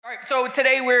so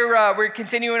today we're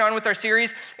continuing on with our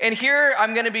series, and here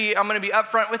I'm gonna be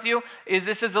upfront with you.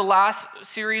 This is the last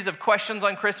series of questions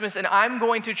on Christmas, and I'm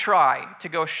going to try to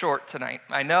go short tonight.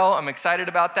 I know, I'm excited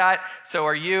about that. So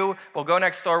are you? We'll go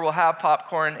next door. We'll have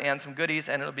popcorn and some goodies,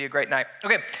 and it'll be a great night.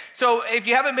 Okay, so if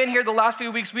you haven't been here the last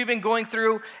few weeks, we've been going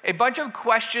through a bunch of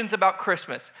questions about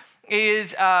Christmas.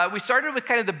 We started with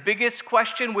kind of the biggest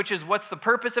question, which is what's the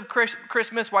purpose of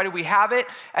Christmas? Why do we have it?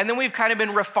 And then we've kind of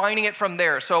been refining it from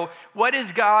there. So what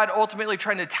is God ultimately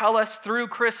trying to tell us through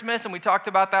Christmas? And we talked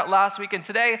about that last week. And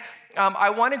today,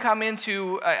 I want to come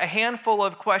into a handful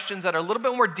of questions that are a little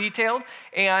bit more detailed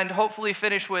and hopefully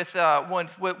finish with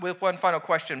one final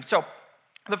question. So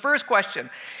the first question,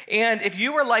 and if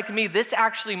you were like me, this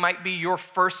actually might be your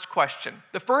first question.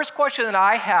 The first question that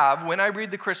I have when I read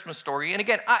the Christmas story, and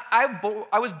again,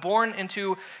 I was born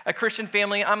into a Christian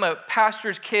family. I'm a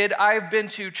pastor's kid. I've been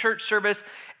to church service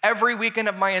every weekend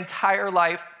of my entire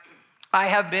life. I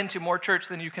have been to more church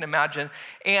than you can imagine.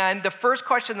 And the first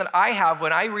question that I have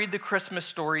when I read the Christmas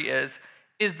story is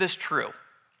this true?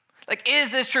 Like, is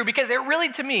this true? Because it really,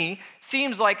 to me,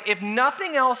 seems like if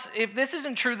this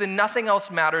isn't true, then nothing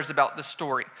else matters about the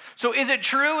story. So is it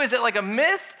true? Is it like a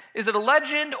myth? Is it a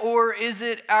legend? Or is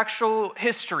it actual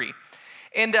history?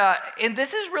 And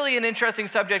this is really an interesting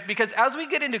subject because as we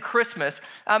get into Christmas,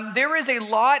 there is a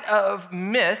lot of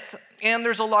myth and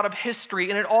there's a lot of history,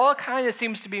 and it all kind of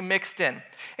seems to be mixed in.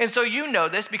 And so you know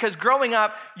this because growing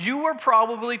up, you were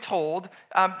probably told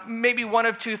maybe one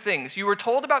of two things. You were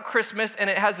told about Christmas, and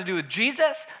it has to do with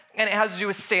Jesus, and it has to do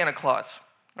with Santa Claus,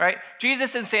 right?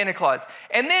 Jesus and Santa Claus.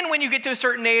 And then when you get to a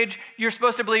certain age, you're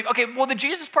supposed to believe, okay, well, the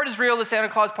Jesus part is real, the Santa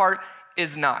Claus part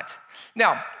is not.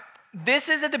 Now, this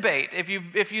is a debate.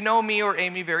 If you know me or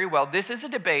Amy very well, this is a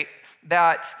debate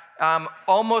that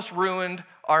almost ruined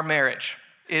our marriage.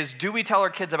 Is do we tell our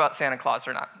kids about Santa Claus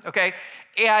or not, okay?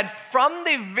 And from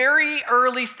the very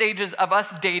early stages of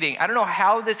us dating, I don't know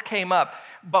how this came up,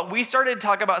 but we started to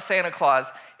talk about Santa Claus,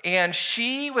 and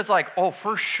she was like, oh,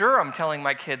 for sure I'm telling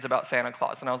my kids about Santa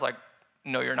Claus. And I was like,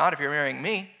 no, you're not if you're marrying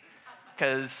me,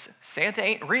 because Santa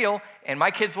ain't real, and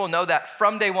my kids will know that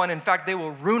from day one. In fact, they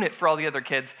will ruin it for all the other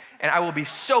kids, and I will be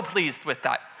so pleased with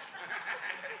that.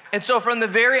 And so from the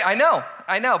I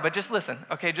know, but just listen,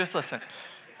 okay, just listen.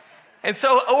 And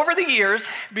so over the years,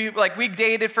 we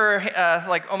dated for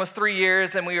almost 3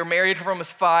 years, and we were married for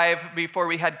almost 5 before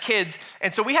we had kids.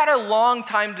 And so we had a long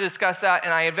time to discuss that,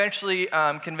 and I eventually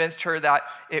convinced her that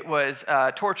it was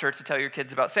torture to tell your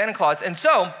kids about Santa Claus. And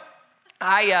so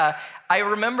I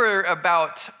remember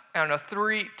about,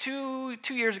 2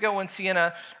 years ago when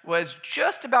Sienna was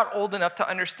just about old enough to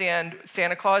understand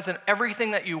Santa Claus, and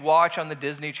everything that you watch on the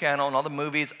Disney Channel and all the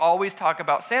movies always talk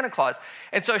about Santa Claus.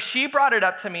 And so she brought it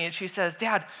up to me and she says,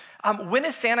 Dad, when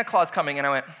is Santa Claus coming? And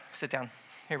I went, sit down,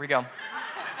 here we go.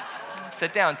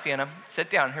 Sit down, Sienna, sit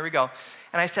down, here we go.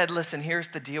 And I said, listen, here's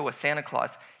the deal with Santa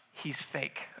Claus. He's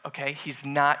fake, okay? He's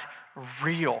not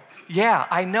real. Yeah,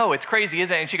 I know, it's crazy,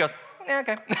 isn't it? And she goes, yeah,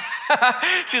 okay.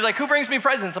 She's like, who brings me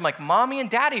presents? I'm like, Mommy and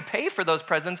Daddy pay for those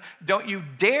presents. Don't you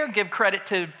dare give credit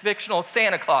to fictional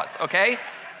Santa Claus, okay?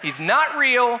 He's not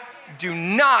real. Do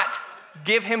not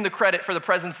give him the credit for the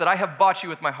presents that I have bought you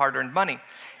with my hard-earned money.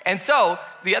 And so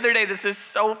the other day, this is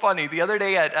so funny. The other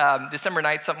day at December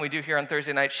night, something we do here on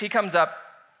Thursday night, she comes up,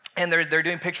 and they're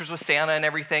doing pictures with Santa and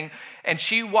everything. And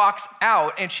she walks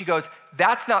out and she goes,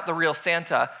 that's not the real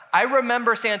Santa. I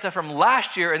remember Santa from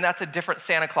last year, and that's a different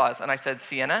Santa Claus. And I said,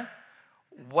 Sienna,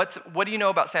 what do you know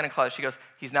about Santa Claus? She goes,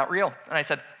 he's not real. And I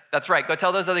said, that's right. Go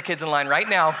tell those other kids in line right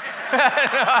now.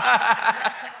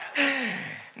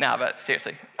 No, but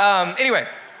seriously. Anyway.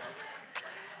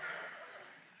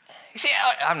 See,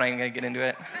 I'm not even going to get into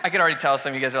it. I can already tell some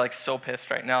of you guys are like so pissed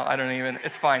right now.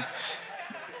 It's fine.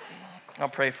 I'll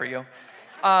pray for you.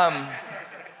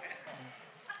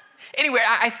 Anyway,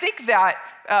 I think that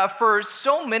for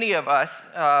so many of us,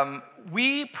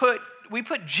 we put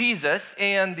Jesus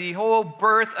and the whole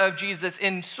birth of Jesus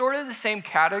in sort of the same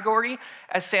category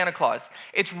as Santa Claus.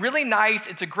 It's really nice.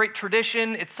 It's a great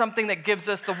tradition. It's something that gives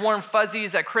us the warm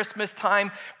fuzzies at Christmas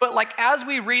time. But like as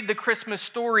we read the Christmas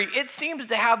story, it seems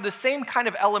to have the same kind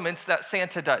of elements that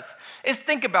Santa does.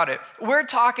 Think about it. We're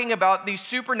talking about the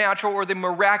supernatural or the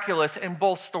miraculous in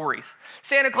both stories.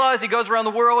 Santa Claus, he goes around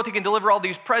the world. He can deliver all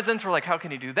these presents. We're like, how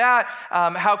can he do that?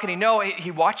 How can he know?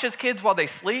 He watches kids while they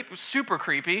sleep. Super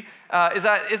creepy. Is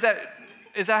that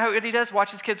how he does?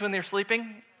 Watches kids when they're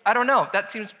sleeping? I don't know.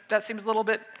 That seems a little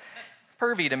bit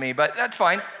pervy to me, but that's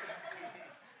fine.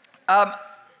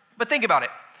 But think about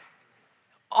it.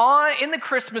 In the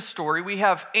Christmas story, we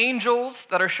have angels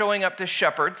that are showing up to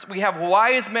shepherds. We have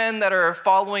wise men that are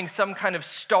following some kind of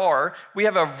star. We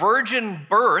have a virgin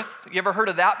birth. You ever heard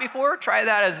of that before? Try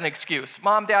that as an excuse.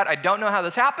 Mom, Dad, I don't know how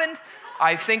this happened.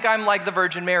 I think I'm like the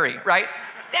Virgin Mary, right?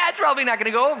 That's probably not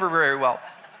going to go over very well.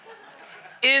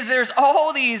 There's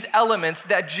all these elements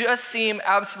that just seem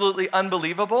absolutely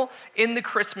unbelievable in the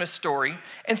Christmas story.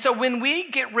 And so when we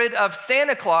get rid of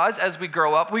Santa Claus as we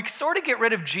grow up, we sort of get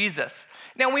rid of Jesus.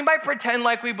 Now, we might pretend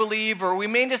like we believe, or we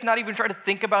may just not even try to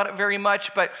think about it very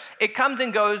much, but it comes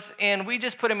and goes, and we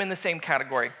just put him in the same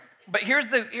category. But here's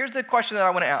the question that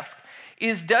I want to ask,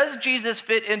 does Jesus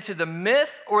fit into the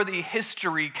myth or the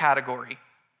history category?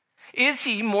 Is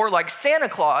he more like Santa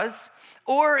Claus,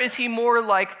 or is he more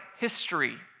like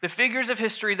history? The figures of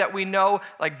history that we know,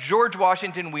 like George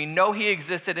Washington, we know he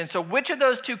existed. And so which of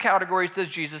those two categories does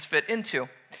Jesus fit into?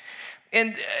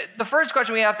 And the first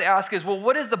question we have to ask is, well,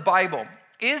 what is the Bible?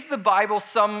 Is the Bible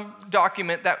some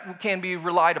document that can be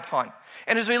relied upon?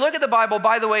 And as we look at the Bible,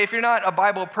 by the way, if you're not a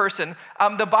Bible person,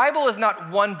 the Bible is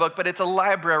not one book, but it's a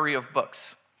library of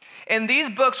books. And these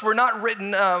books were not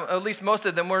written, at least most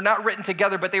of them, were not written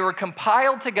together, but they were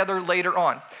compiled together later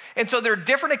on. And so there are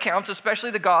different accounts,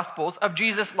 especially the Gospels, of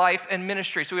Jesus' life and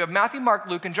ministry. So we have Matthew, Mark,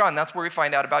 Luke, and John. That's where we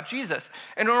find out about Jesus.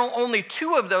 And only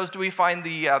two of those do we find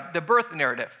the birth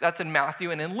narrative. That's in Matthew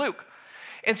and in Luke.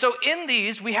 And so in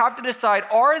these, we have to decide,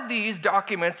 are these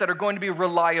documents that are going to be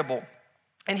reliable?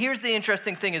 And here's the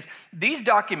interesting thing is these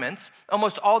documents,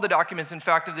 almost all the documents, in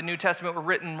fact, of the New Testament were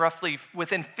written roughly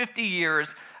within 50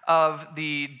 years of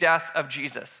the death of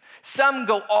Jesus. Some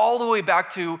go all the way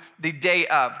back to the day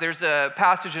of. There's a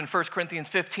passage in 1 Corinthians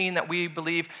 15 that we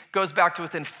believe goes back to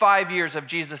within 5 years of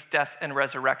Jesus' death and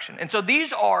resurrection. And so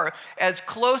these are as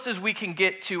close as we can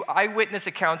get to eyewitness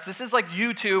accounts. This is like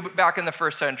YouTube back in the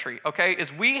first century, okay?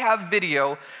 Is we have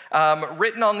video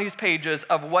written on these pages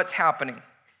of what's happening.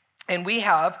 And we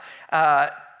have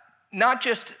not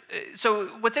just, so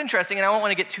what's interesting, and I don't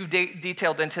want to get too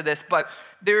detailed into this, but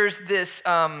there's this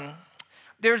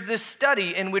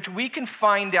study in which we can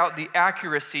find out the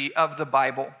accuracy of the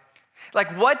Bible.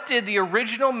 Like, what did the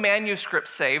original manuscript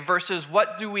say versus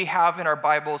what do we have in our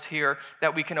Bibles here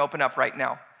that we can open up right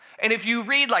now? And if you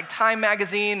read like Time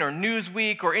Magazine or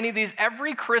Newsweek or any of these,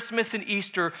 every Christmas and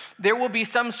Easter, there will be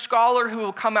some scholar who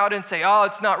will come out and say, oh,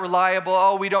 it's not reliable.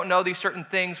 Oh, we don't know these certain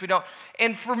things. We don't.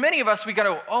 And for many of us, we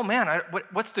go, oh man,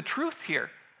 what's the truth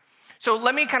here? So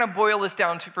let me kind of boil this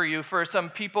down for you for some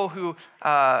people who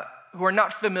are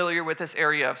not familiar with this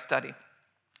area of study.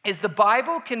 Is the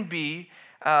Bible can be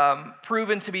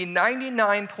proven to be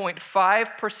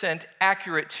 99.5%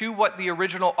 accurate to what the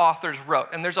original authors wrote.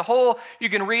 And there's you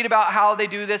can read about how they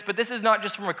do this, but this is not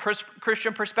just from a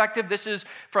Christian perspective. This is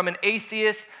from an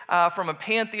atheist, from a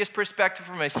pantheist perspective,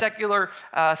 from a secular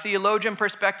theologian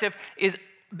perspective,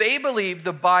 they believe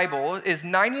the Bible is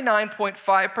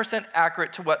 99.5%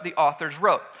 accurate to what the authors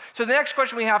wrote. So the next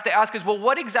question we have to ask is, well,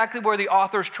 what exactly were the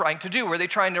authors trying to do? Were they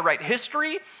trying to write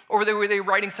history, or were they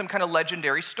writing some kind of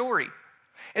legendary story?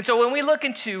 And so when we look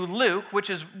into Luke, which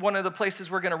is one of the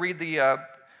places we're going to read the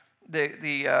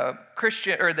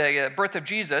Christian or the birth of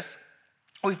Jesus,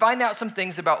 we find out some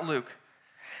things about Luke.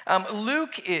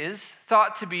 Luke is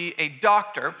thought to be a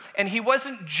doctor, and he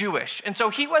wasn't Jewish. And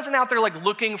so he wasn't out there like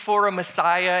looking for a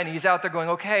Messiah, and he's out there going,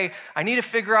 okay, I need to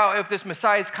figure out if this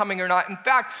Messiah is coming or not. In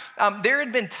fact, there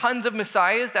had been tons of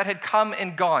Messiahs that had come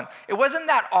and gone. It wasn't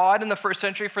that odd in the first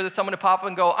century for someone to pop up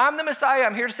and go, I'm the Messiah,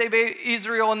 I'm here to save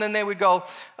Israel, and then they would go,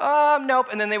 nope,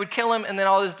 and then they would kill him, and then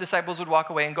all his disciples would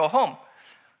walk away and go home.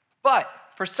 But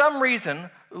for some reason,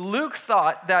 Luke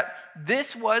thought that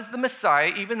this was the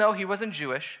Messiah, even though he wasn't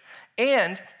Jewish,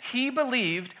 and he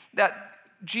believed that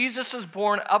Jesus was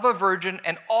born of a virgin,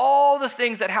 and all the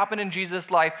things that happened in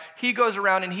Jesus' life, he goes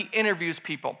around and he interviews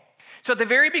people. So at the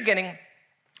very beginning,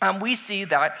 we see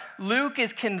that Luke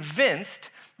is convinced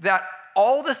that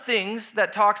all the things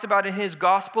that talks about in his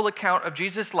gospel account of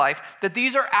Jesus' life, that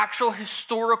these are actual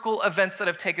historical events that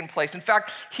have taken place. In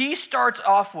fact, he starts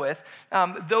off with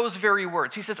those very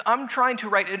words. He says, I'm trying to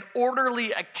write an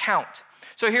orderly account.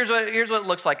 So here's what it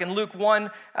looks like. In Luke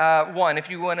 1, if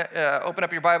you want to open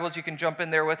up your Bibles, you can jump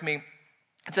in there with me.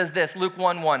 It says this, Luke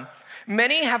 1:1.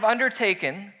 Many have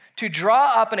undertaken to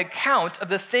draw up an account of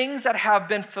the things that have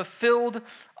been fulfilled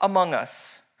among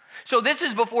us. So this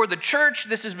is before the church.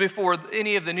 This is before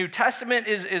any of the New Testament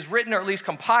is written or at least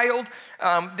compiled.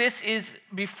 This is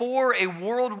before a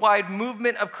worldwide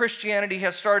movement of Christianity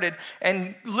has started.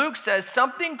 And Luke says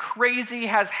something crazy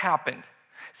has happened.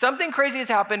 Something crazy has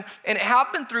happened, and it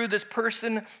happened through this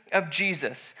person of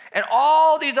Jesus. And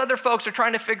all these other folks are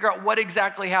trying to figure out what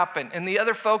exactly happened. And the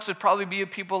other folks would probably be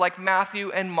people like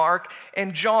Matthew and Mark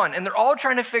and John. And they're all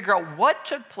trying to figure out what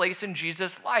took place in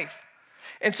Jesus' life.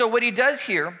 And so what he does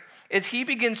here is he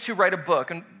begins to write a book.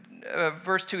 And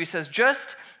verse 2, he says,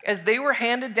 just as they were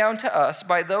handed down to us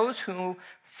by those who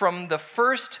from the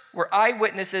first were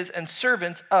eyewitnesses and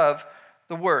servants of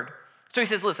the word. So he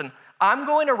says, listen, I'm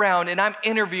going around and I'm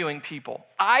interviewing people,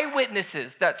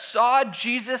 eyewitnesses that saw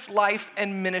Jesus' life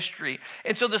and ministry.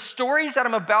 And so the stories that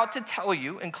I'm about to tell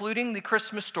you, including the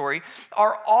Christmas story,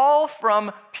 are all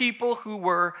from people who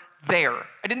were there.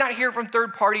 I did not hear it from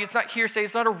third party. It's not hearsay.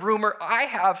 It's not a rumor. I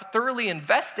have thoroughly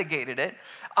investigated it.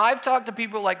 I've talked to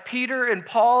people like Peter and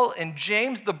Paul and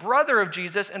James, the brother of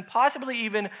Jesus, and possibly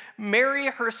even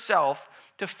Mary herself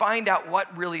to find out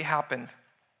what really happened.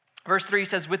 Verse 3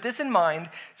 says, with this in mind,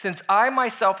 since I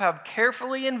myself have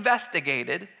carefully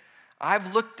investigated,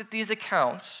 I've looked at these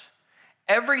accounts,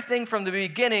 everything from the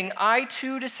beginning, I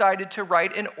too decided to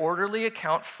write an orderly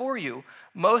account for you.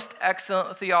 Most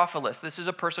excellent Theophilus. This is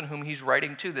a person whom he's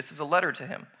writing to. This is a letter to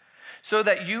him. So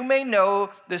that you may know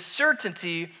the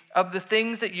certainty of the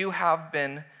things that you have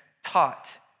been taught.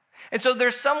 And so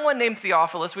there's someone named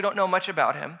Theophilus. We don't know much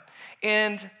about him.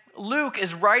 And Luke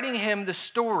is writing him the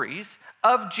stories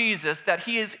of Jesus that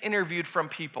he has interviewed from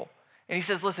people. And he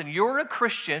says, listen, you're a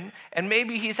Christian, and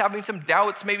maybe he's having some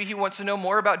doubts. Maybe he wants to know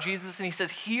more about Jesus. And he says,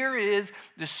 here is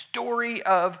the story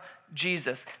of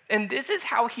Jesus. And this is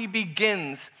how he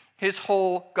begins his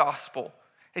whole gospel.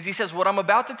 As he says, what I'm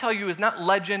about to tell you is not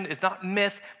legend, is not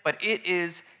myth, but it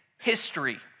is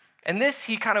history. And this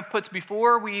he kind of puts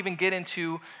before we even get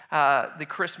into the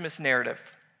Christmas narrative.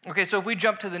 Okay, so if we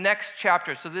jump to the next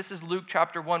chapter, so this is Luke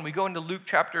chapter 1, we go into Luke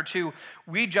chapter 2,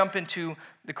 we jump into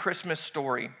the Christmas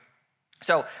story.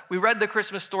 So we read the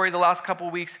Christmas story the last couple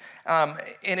of weeks, and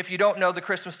if you don't know the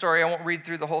Christmas story, I won't read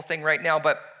through the whole thing right now,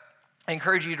 but I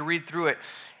encourage you to read through it.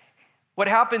 What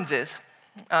happens is,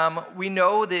 we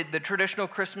know the traditional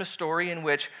Christmas story in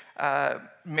which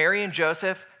Mary and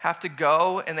Joseph have to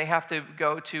go, and they have to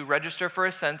go to register for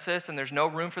a census, and there's no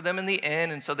room for them in the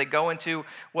inn, and so they go into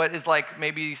what is like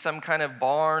maybe some kind of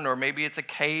barn, or maybe it's a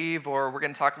cave, or we're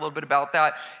going to talk a little bit about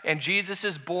that. And Jesus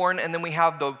is born, and then we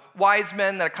have the wise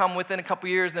men that come within a couple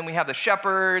years, and then we have the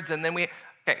shepherds, and then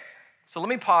okay, so let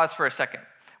me pause for a second.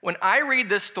 When I read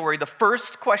this story, the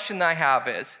first question that I have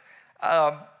is,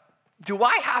 do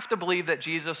I have to believe that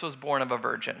Jesus was born of a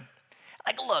virgin?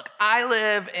 Like, look, I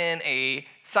live in a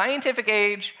scientific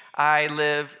age. I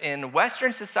live in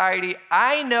Western society.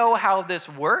 I know how this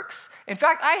works. In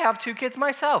fact, I have 2 kids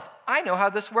myself. I know how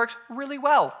this works really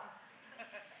well.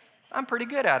 I'm pretty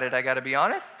good at it, I gotta be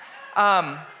honest.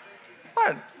 I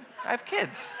have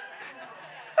kids.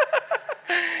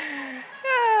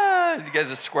 Yeah, you guys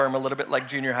just squirm a little bit like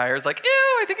junior hires, like, ew,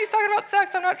 I think he's talking about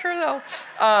sex. I'm not sure though.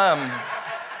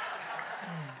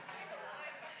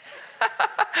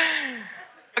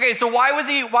 Okay, so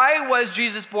why was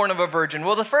Jesus born of a virgin?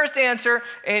 Well, the first answer,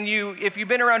 and if you've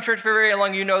been around church for very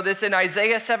long, you know this. In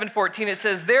Isaiah 7:14, it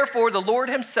says, therefore the Lord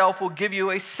himself will give you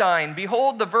a sign.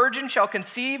 Behold, the virgin shall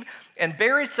conceive and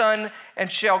bear a son,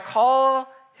 and shall call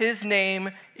his name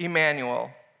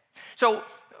Emmanuel. So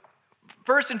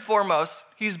first and foremost,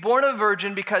 he's born of a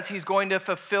virgin because he's going to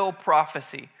fulfill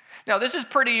prophecy. Now, this is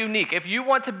pretty unique. If you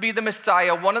want to be the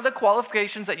Messiah, one of the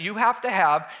qualifications that you have to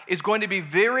have is going to be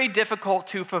very difficult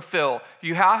to fulfill.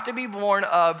 You have to be born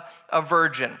of a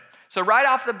virgin. So right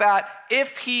off the bat,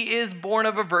 if he is born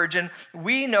of a virgin,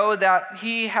 we know that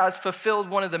he has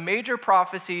fulfilled one of the major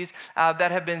prophecies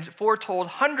that have been foretold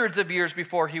hundreds of years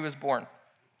before he was born.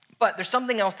 But there's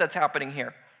something else that's happening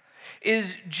here.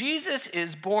 Jesus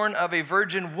is born of a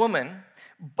virgin woman,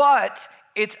 but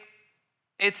it's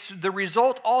the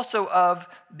result also of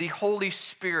the Holy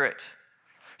Spirit.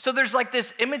 So there's like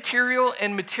this immaterial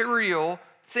and material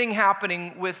thing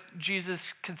happening with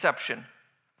Jesus' conception.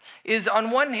 Is on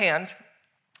one hand,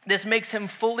 this makes him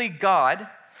fully God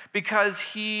because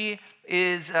he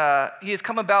has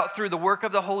come about through the work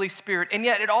of the Holy Spirit, and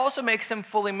yet it also makes him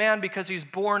fully man because he's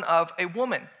born of a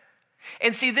woman.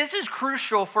 And see, this is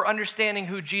crucial for understanding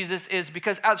who Jesus is,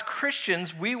 because as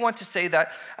Christians, we want to say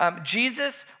that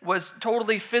Jesus was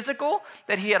totally physical,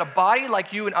 that he had a body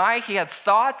like you and I. He had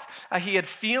thoughts, he had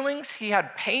feelings, he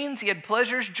had pains, he had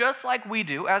pleasures, just like we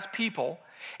do as people.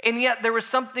 And yet there was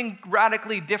something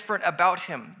radically different about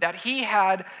him, that he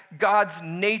had God's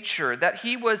nature, that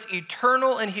he was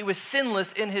eternal and he was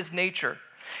sinless in his nature.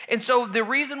 And so the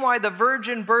reason why the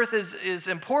virgin birth is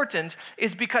important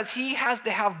is because he has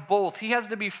to have both. He has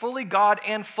to be fully God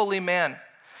and fully man.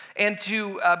 and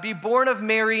to be born of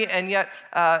Mary, and yet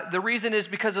the reason is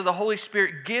because of the Holy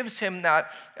Spirit gives him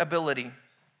that ability.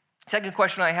 Second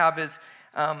question I have is,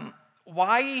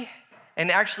 why,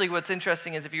 and actually what's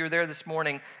interesting is if you were there this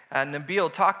morning,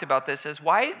 Nabil talked about this, is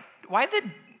why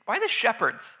the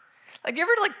shepherds? Like, do you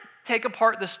ever take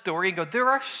apart the story and go, there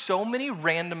are so many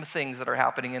random things that are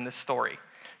happening in this story.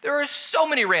 There are so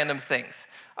many random things.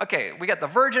 Okay, we got the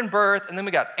virgin birth, and then we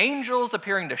got angels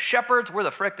appearing to shepherds. Where the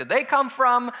frick did they come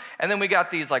from? And then we got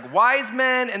these wise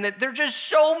men, and there are just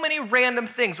so many random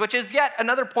things, which is yet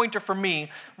another pointer for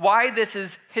me why this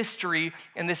is history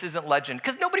and this isn't legend.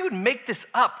 Because nobody would make this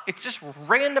up. It's just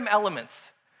random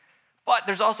elements. But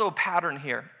there's also a pattern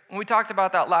here. And we talked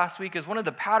about that last week, is one of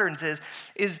the patterns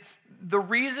is the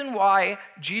reason why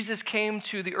Jesus came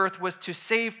to the earth was to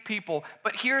save people.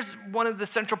 But here's one of the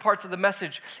central parts of the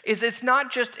message, is it's not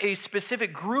just a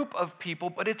specific group of people,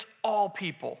 but it's all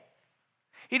people.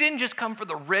 He didn't just come for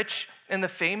the rich and the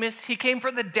famous. He came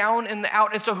for the down and the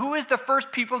out. And so who is the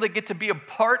first people that get to be a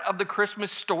part of the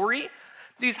Christmas story?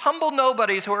 These humble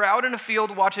nobodies who are out in a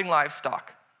field watching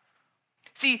livestock.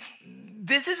 See,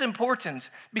 this is important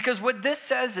because what this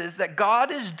says is that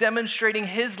God is demonstrating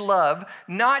his love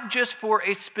not just for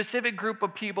a specific group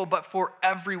of people, but for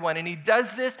everyone. And he does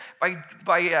this by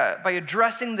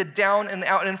addressing the down and the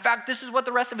out. And in fact, this is what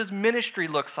the rest of his ministry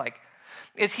looks like,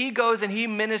 is he goes and he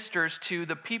ministers to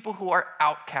the people who are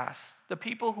outcasts, the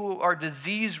people who are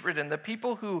disease-ridden, the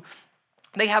people who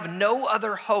they have no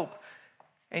other hope.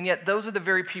 And yet those are the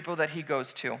very people that he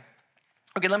goes to.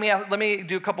 Okay, let me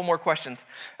do a couple more questions.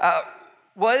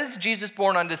 Was Jesus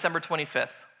born on December 25th?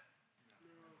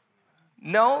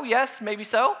 No, yes, maybe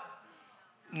so?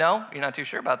 No, you're not too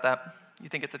sure about that. You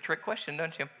think it's a trick question,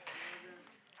 don't you?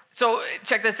 So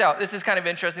check this out. This is kind of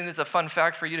interesting. This is a fun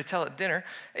fact for you to tell at dinner,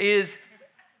 is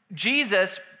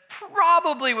Jesus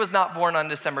probably was not born on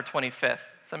December 25th.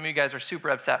 Some of you guys are super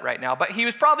upset right now, but he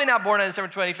was probably not born on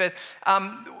December 25th.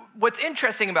 What's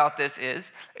interesting about this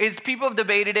is people have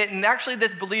debated it, and actually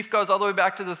this belief goes all the way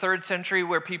back to the 3rd century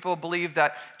where people believed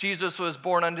that Jesus was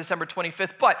born on December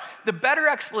 25th. But the better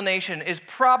explanation is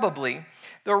probably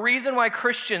the reason why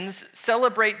Christians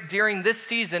celebrate during this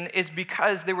season is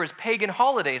because there was pagan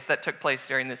holidays that took place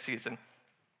during this season.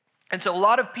 And so a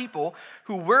lot of people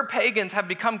who were pagans have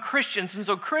become Christians, and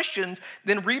so Christians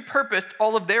then repurposed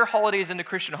all of their holidays into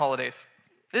Christian holidays.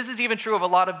 This is even true of a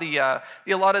lot of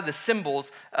the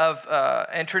symbols of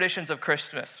and traditions of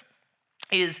Christmas.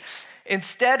 Is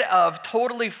instead of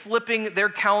totally flipping their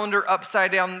calendar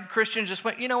upside down, Christians just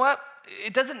went, you know what?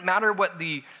 It doesn't matter what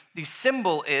the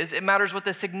symbol is, it matters what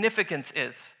the significance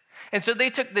is. And so they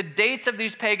took the dates of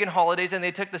these pagan holidays and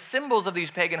they took the symbols of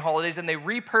these pagan holidays and they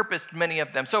repurposed many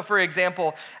of them. So for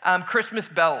example, Christmas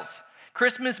bells.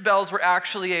 Christmas bells were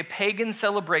actually a pagan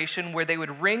celebration where they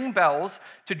would ring bells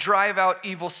to drive out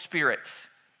evil spirits.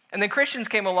 And then Christians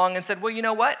came along and said, well, you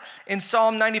know what? In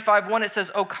Psalm 95:1, it says,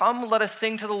 oh, come, let us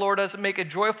sing to the Lord, let us make a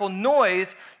joyful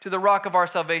noise to the rock of our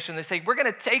salvation. They say, we're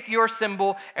going to take your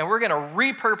symbol and we're going to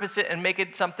repurpose it and make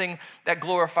it something that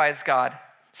glorifies God.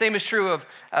 Same is true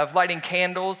of lighting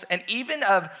candles and even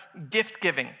of gift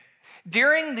giving.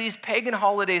 During these pagan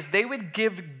holidays, they would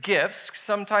give gifts,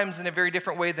 sometimes in a very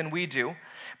different way than we do.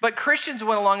 But Christians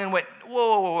went along and went,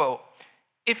 whoa.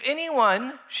 If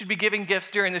anyone should be giving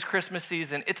gifts during this Christmas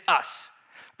season, it's us.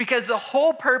 Because the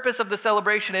whole purpose of the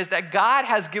celebration is that God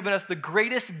has given us the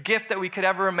greatest gift that we could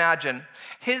ever imagine,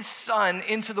 his son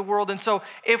into the world. And so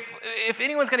if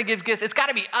anyone's going to give gifts, it's got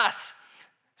to be us.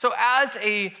 So as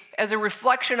a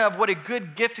reflection of what a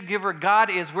good gift giver God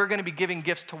is, we're going to be giving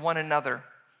gifts to one another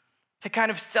to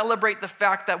kind of celebrate the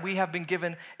fact that we have been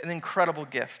given an incredible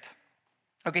gift.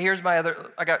 Okay,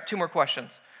 I got 2 more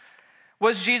questions.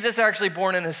 Was Jesus actually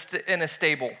born in a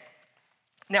stable?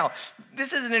 Now,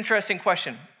 this is an interesting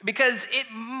question because it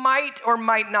might or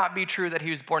might not be true that he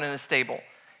was born in a stable.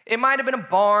 It might have been a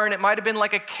barn, it might have been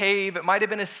like a cave, it might have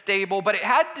been a stable, but it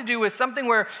had to do with something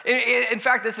where, in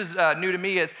fact, this is new to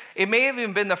me, is it may have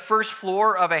even been the first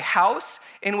floor of a house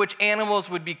in which animals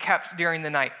would be kept during the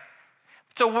night.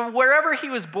 So wherever he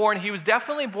was born, he was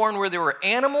definitely born where there were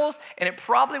animals, and it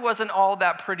probably wasn't all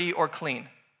that pretty or clean.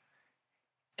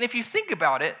 And if you think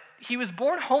about it, he was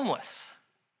born homeless.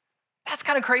 That's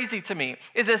kind of crazy to me,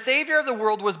 is the Savior of the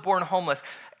world was born homeless.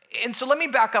 And so let me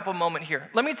back up a moment here.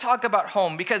 Let me talk about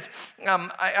home because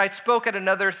I spoke at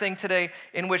another thing today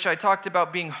in which I talked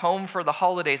about being home for the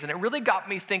holidays, and it really got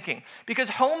me thinking because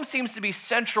home seems to be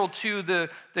central to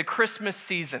the Christmas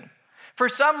season. For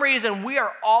some reason, we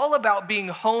are all about being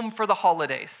home for the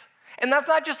holidays. And that's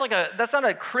not just that's not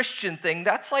a Christian thing,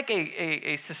 that's like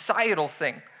a societal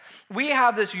thing. we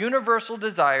have this universal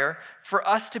desire for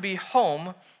us to be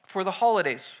home for the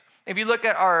holidays. If you look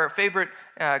at our favorite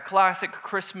classic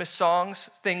Christmas songs,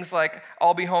 things like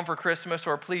I'll Be Home for Christmas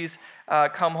or Please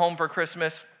Come Home for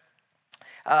Christmas,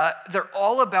 they're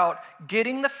all about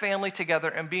getting the family together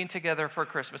and being together for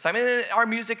Christmas. I mean, our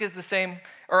music is the same,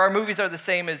 or our movies are the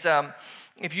same as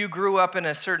if you grew up in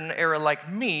a certain era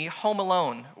like me, Home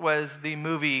Alone was the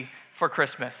movie for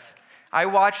Christmas. I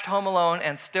watched Home Alone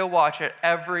and still watch it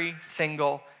every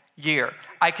single year.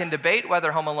 I can debate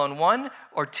whether Home Alone 1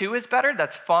 or 2 is better.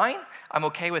 That's fine. I'm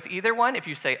okay with either one. If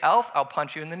you say Elf, I'll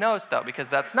punch you in the nose, though, because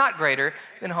that's not greater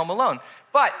than Home Alone.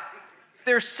 But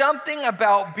there's something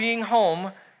about being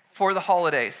home for the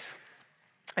holidays.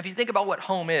 If you think about what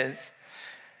home is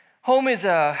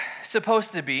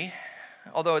supposed to be,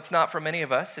 although it's not for many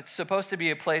of us, it's supposed to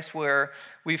be a place where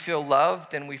we feel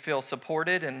loved and we feel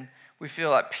supported and we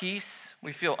feel at peace,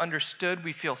 we feel understood,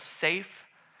 we feel safe.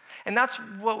 And that's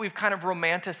what we've kind of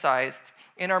romanticized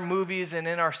in our movies and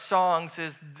in our songs,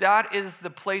 is that is the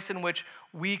place in which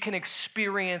we can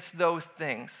experience those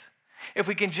things. If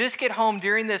we can just get home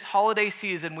during this holiday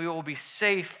season, we will be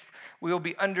safe, we will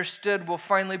be understood, we'll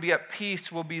finally be at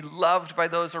peace, we'll be loved by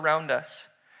those around us.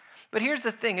 But here's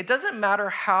the thing, it doesn't matter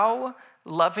how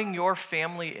loving your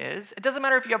family is. It doesn't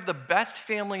matter if you have the best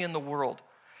family in the world.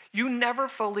 You never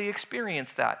fully experience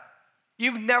that.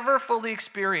 You've never fully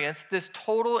experienced this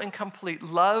total and complete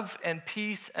love and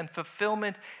peace and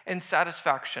fulfillment and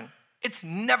satisfaction. It's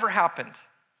never happened.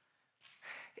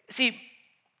 See,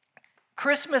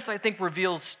 Christmas, I think,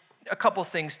 reveals a couple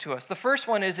things to us. The first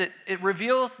one is it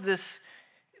reveals this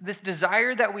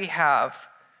desire that we have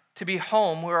to be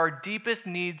home where our deepest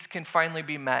needs can finally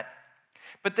be met.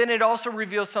 But then it also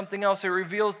reveals something else. It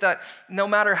reveals that no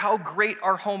matter how great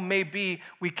our home may be,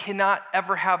 we cannot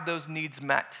ever have those needs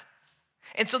met.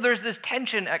 And so there's this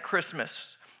tension at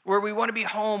Christmas where we want to be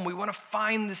home, we want to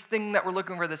find this thing that we're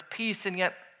looking for, this peace, and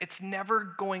yet it's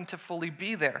never going to fully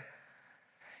be there.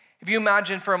 If you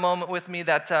imagine for a moment with me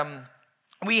that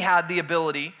we had the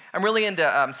ability, I'm really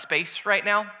into space right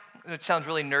now, which sounds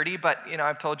really nerdy, but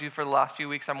I've told you for the last few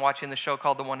weeks I'm watching the show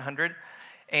called The 100,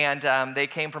 and they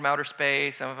came from outer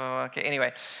space, and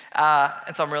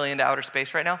so I'm really into outer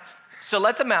space right now. So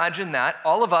let's imagine that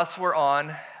all of us were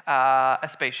on a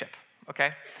spaceship.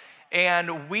 Okay?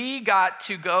 And we got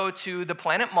to go to the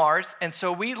planet Mars, and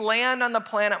so we land on the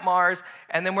planet Mars,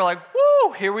 and then we're like,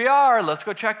 whoo, here we are, let's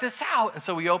go check this out. And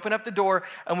so we open up the door,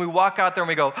 and we walk out there, and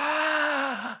we go,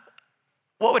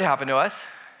 what would happen to us?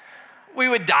 We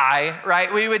would die,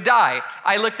 right? We would die.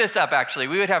 I looked this up, actually.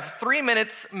 We would have 3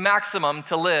 minutes maximum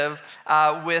to live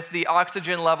with the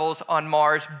oxygen levels on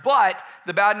Mars, but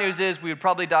the bad news is we would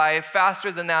probably die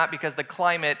faster than that because the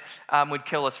climate would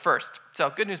kill us first. So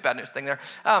good news, bad news thing there.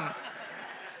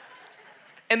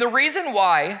 And the reason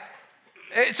why,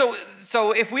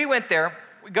 so if we went there,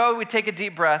 we'd take a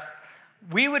deep breath,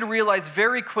 we would realize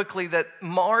very quickly that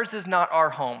Mars is not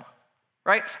our home.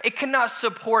 Right? It cannot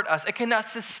support us. It cannot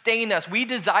sustain us. We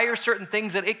desire certain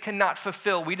things that it cannot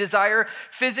fulfill. We desire,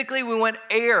 physically, we want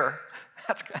air.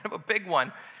 That's kind of a big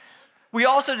one. We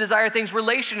also desire things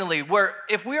relationally, where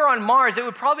if we were on Mars, it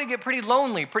would probably get pretty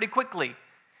lonely pretty quickly.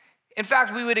 In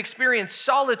fact, we would experience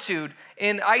solitude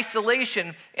and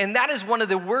isolation, and that is one of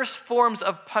the worst forms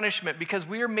of punishment because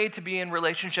we are made to be in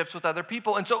relationships with other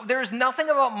people. And so there is nothing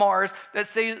about Mars that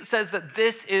says that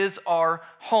this is our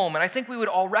home, and I think we would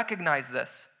all recognize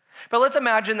this. But let's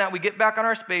imagine that we get back on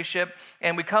our spaceship,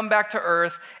 and we come back to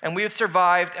Earth, and we have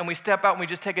survived, and we step out, and we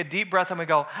just take a deep breath, and we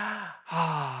go,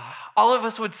 ah. All of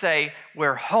us would say,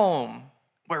 we're home,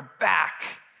 we're back.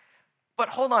 But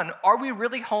hold on, are we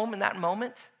really home in that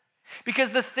moment?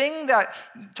 Because the thing that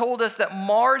told us that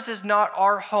Mars is not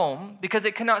our home, because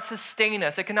it cannot sustain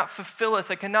us, it cannot fulfill us,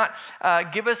 it cannot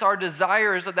give us our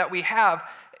desires that we have,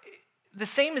 the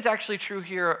same is actually true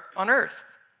here on Earth.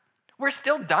 We're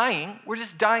still dying, we're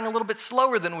just dying a little bit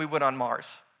slower than we would on Mars.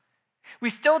 We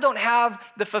still don't have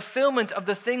the fulfillment of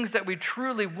the things that we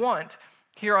truly want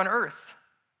here on Earth.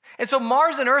 And so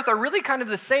Mars and Earth are really kind of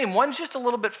the same. One's just a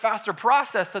little bit faster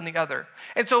process than the other.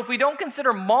 And so if we don't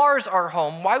consider Mars our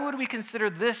home, why would we consider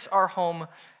this our home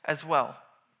as well?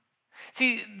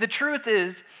 See, the truth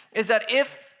is that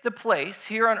if the place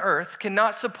here on Earth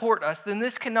cannot support us, then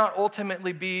this cannot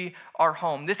ultimately be our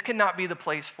home. This cannot be the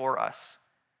place for us.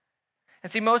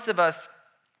 And see, most of us,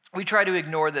 we try to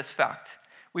ignore this fact.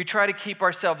 We try to keep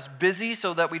ourselves busy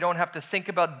so that we don't have to think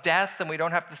about death and we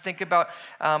don't have to think about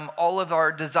all of our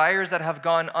desires that have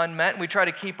gone unmet. And we try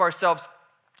to keep ourselves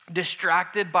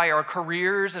distracted by our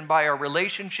careers and by our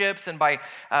relationships and by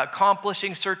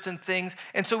accomplishing certain things.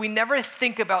 And so we never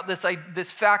think about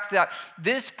this fact that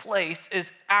this place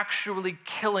is actually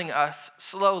killing us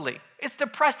slowly. It's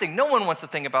depressing. No one wants to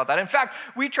think about that. In fact,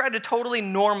 we try to totally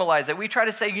normalize it. We try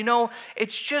to say,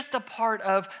 it's just a part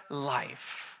of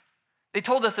life. They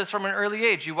told us this from an early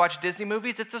age. You watch Disney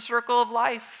movies, it's a circle of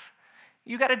life.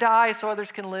 You got to die so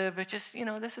others can live. It's just,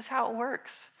 this is how it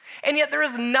works. And yet there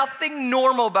is nothing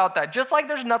normal about that. Just like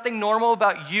there's nothing normal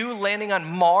about you landing on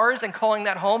Mars and calling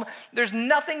that home, there's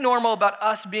nothing normal about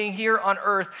us being here on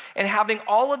earth and having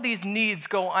all of these needs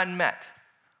go unmet.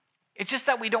 It's just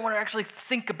that we don't want to actually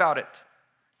think about it.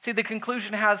 See, the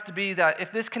conclusion has to be that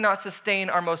if this cannot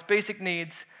sustain our most basic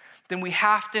needs, then we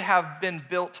have to have been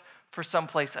built for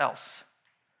someplace else.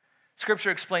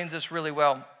 Scripture explains this really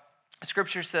well.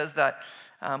 Scripture says that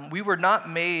we were not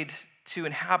made to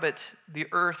inhabit the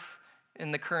earth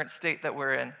in the current state that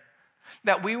we're in.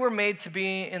 That we were made to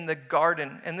be in the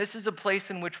garden. And this is a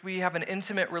place in which we have an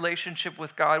intimate relationship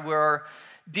with God where our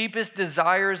deepest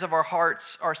desires of our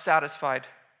hearts are satisfied.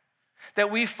 That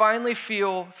we finally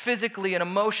feel physically and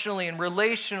emotionally and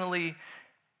relationally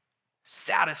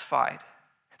satisfied.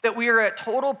 That we are at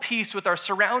total peace with our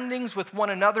surroundings, with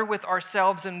one another, with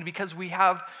ourselves, and because we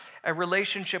have a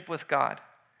relationship with God.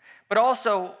 But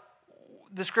also,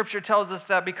 the scripture tells us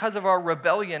that because of our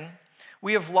rebellion,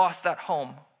 we have lost that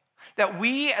home. That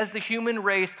we as the human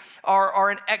race are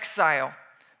in exile.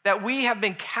 That we have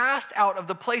been cast out of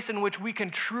the place in which we can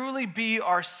truly be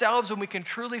ourselves and we can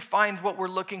truly find what we're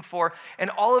looking for. And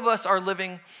all of us are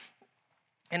living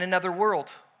in another world.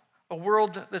 A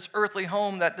world, this earthly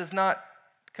home that does not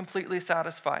completely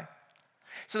satisfy.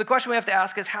 So the question we have to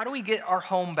ask is, how do we get our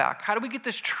home back? How do we get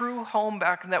this true home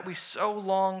back that we so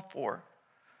long for?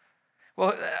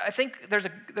 Well, I think there's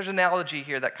an analogy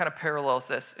here that kind of parallels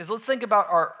this. Let's think about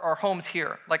our homes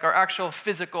here, like our actual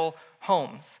physical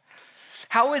homes.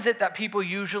 How is it that people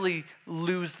usually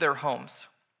lose their homes?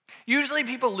 Usually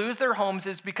people lose their homes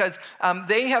is because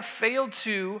they have failed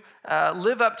to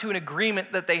live up to an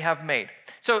agreement that they have made.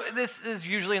 So this is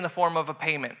usually in the form of a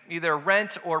payment, either a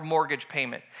rent or mortgage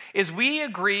payment. Is we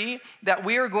agree that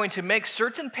we are going to make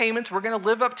certain payments, we're going to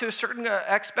live up to certain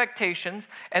expectations,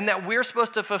 and that we're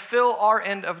supposed to fulfill our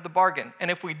end of the bargain. And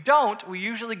if we don't, we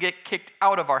usually get kicked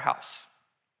out of our house.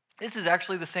 This is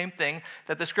actually the same thing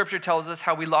that the scripture tells us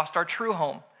how we lost our true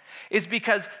home. Is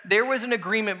because there was an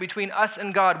agreement between us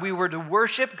and God. We were to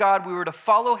worship God, we were to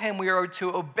follow him, we were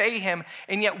to obey him,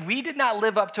 and yet we did not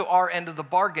live up to our end of the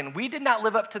bargain. We did not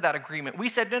live up to that agreement. We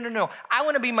said, no, I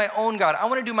want to be my own God. I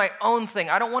want to do my own thing.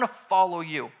 I don't want to follow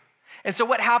you. And so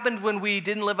what happened when we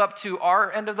didn't live up to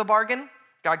our end of the bargain?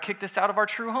 God kicked us out of our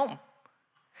true home.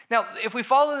 Now, if we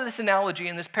follow this analogy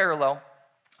and this parallel,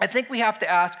 I think we have to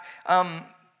ask,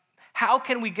 how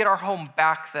can we get our home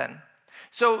back then?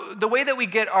 So the way that we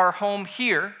get our home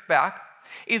here back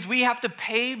is we have to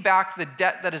pay back the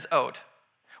debt that is owed.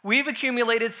 We've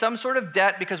accumulated some sort of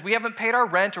debt because we haven't paid our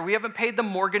rent or we haven't paid the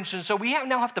mortgage, and so we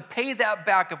now have to pay that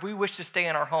back if we wish to stay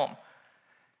in our home.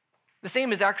 The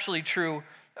same is actually true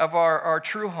of our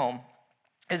true home,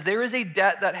 is there is a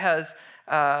debt that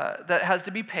has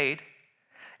to be paid,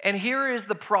 and here is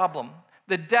the problem.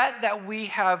 The debt that we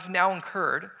have now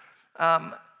incurred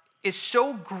is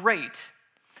so great,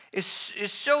 is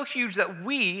so huge that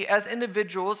we as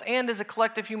individuals and as a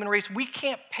collective human race, we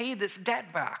can't pay this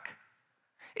debt back.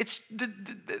 It's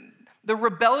the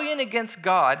rebellion against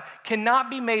God cannot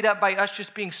be made up by us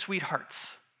just being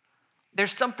sweethearts.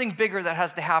 There's something bigger that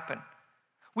has to happen.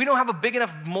 We don't have a big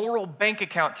enough moral bank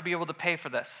account to be able to pay for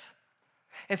this.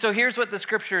 And so here's what the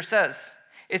scripture says.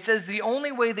 It says the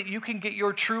only way that you can get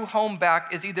your true home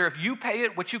back is either if you pay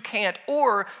it, which you can't,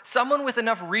 or someone with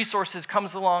enough resources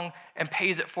comes along and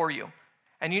pays it for you.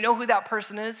 And you know who that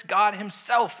person is? God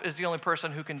himself is the only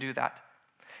person who can do that.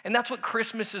 And that's what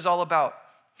Christmas is all about.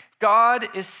 God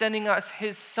is sending us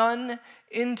his son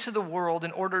into the world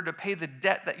in order to pay the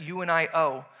debt that you and I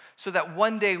owe, so that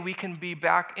one day we can be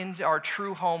back into our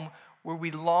true home where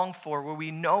we long for, where we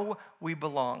know we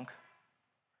belong.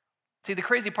 See, the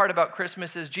crazy part about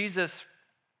Christmas is Jesus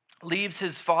leaves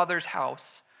his Father's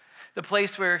house, the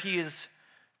place where he is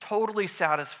totally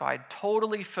satisfied,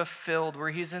 totally fulfilled, where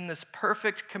he's in this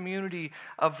perfect community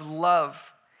of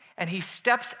love. And he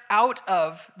steps out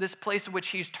of this place in which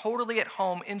he's totally at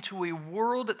home into a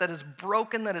world that is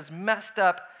broken, that is messed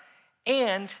up,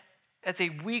 and as a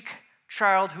weak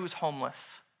child who's homeless.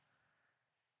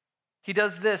 He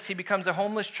does this, he becomes a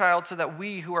homeless child so that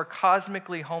we who are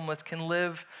cosmically homeless can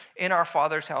live in our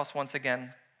Father's house once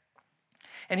again.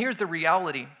 And here's the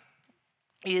reality,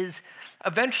 is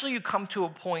eventually you come to a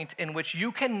point in which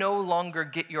you can no longer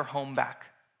get your home back,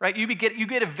 right? You get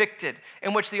evicted,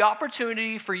 in which the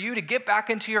opportunity for you to get back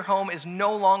into your home is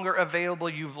no longer available.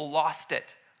 You've lost it.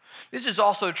 This is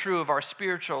also true of our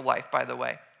spiritual life, by the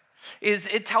way.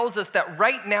 It tells us that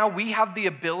right now we have the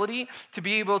ability to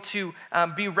be able to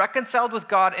be reconciled with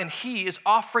God, and He is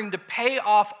offering to pay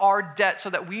off our debt so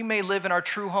that we may live in our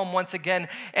true home once again.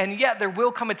 And yet there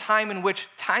will come a time in which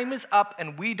time is up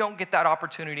and we don't get that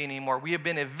opportunity anymore. We have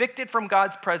been evicted from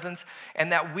God's presence,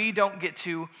 and that we don't get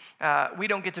to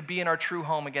be in our true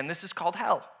home again. This is called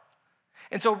hell.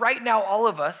 And so right now, all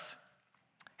of us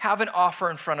have an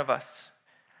offer in front of us.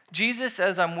 Jesus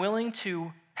says, I'm willing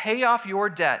to pay off your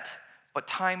debt, but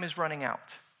time is running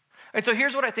out. And so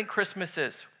here's what I think Christmas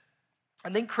is. I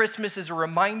think Christmas is a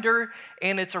reminder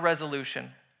and it's a resolution.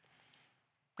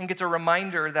 I think it's a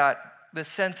reminder that the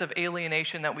sense of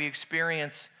alienation that we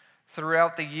experience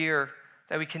throughout the year,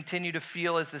 that we continue to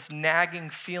feel as this nagging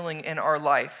feeling in our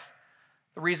life,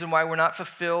 the reason why we're not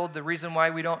fulfilled, the reason why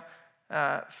we don't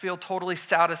feel totally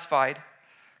satisfied,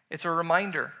 it's a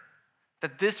reminder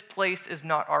that this place is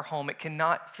not our home. It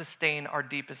cannot sustain our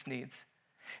deepest needs.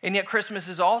 And yet Christmas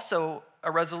is also a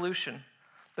resolution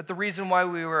that the reason why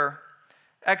we were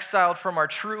exiled from our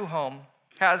true home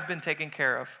has been taken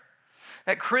care of.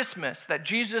 That Christmas, that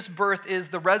Jesus' birth is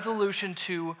the resolution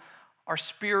to our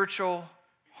spiritual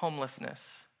homelessness.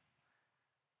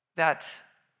 That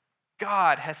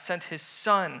God has sent His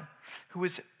Son, who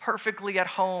is perfectly at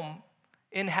home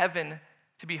in heaven,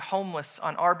 to be homeless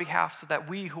on our behalf so that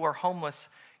we who are homeless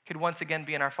could once again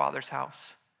be in our Father's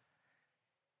house.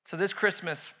 So this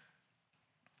Christmas,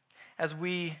 as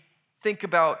we think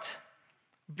about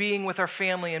being with our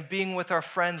family and being with our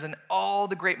friends and all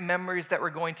the great memories that we're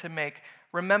going to make,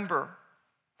 remember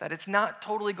that it's not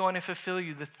totally going to fulfill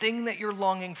you. The thing that you're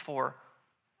longing for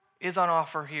is on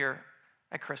offer here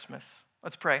at Christmas.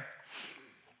 Let's pray.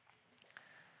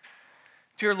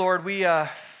 Dear Lord, we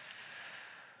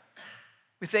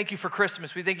thank you for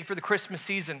Christmas. We thank you for the Christmas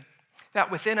season, that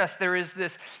within us there is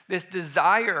this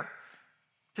desire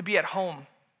to be at home,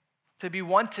 to be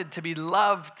wanted, to be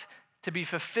loved, to be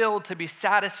fulfilled, to be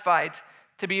satisfied,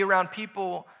 to be around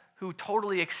people who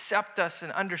totally accept us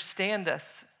and understand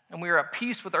us, and we are at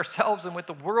peace with ourselves and with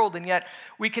the world, and yet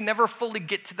we can never fully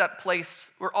get to that place.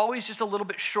 We're always just a little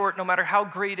bit short, no matter how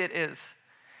great it is.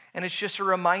 And it's just a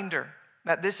reminder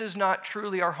that this is not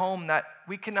truly our home, that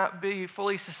we cannot be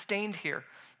fully sustained here,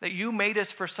 that you made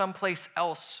us for someplace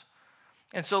else.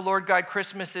 And so, Lord God,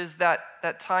 Christmas is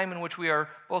that time in which we are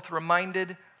both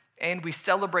reminded and we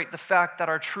celebrate the fact that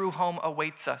our true home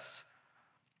awaits us,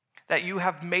 that you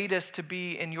have made us to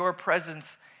be in your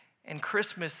presence, and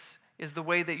Christmas is the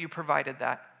way that you provided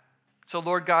that. So,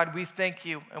 Lord God, we thank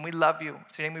you and we love you. In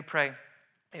your name we pray.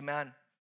 Amen.